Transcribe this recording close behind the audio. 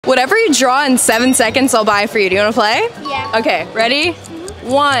Whatever you draw in 7 seconds, I'll buy for you. Do you want to play? Yeah. Okay, ready?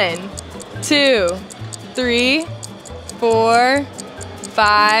 1, 2, 3, 4,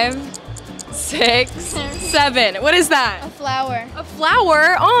 5, 6, 7. What is that? A flower. A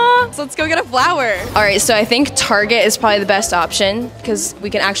flower? Aw, so let's go get a flower. All right, so I think Target is probably the best option because we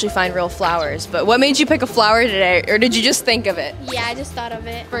can actually find real flowers. But what made you pick a flower today, or did you just think of it? Yeah, I just thought of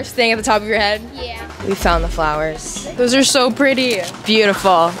it. First thing at the top of your head? Yeah. We found the flowers. Those are so pretty.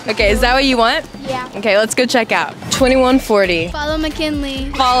 Beautiful. Okay, is that what you want? Yeah. Okay, let's go check out. 2140. Follow McKinley.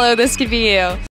 Follow, this could be you.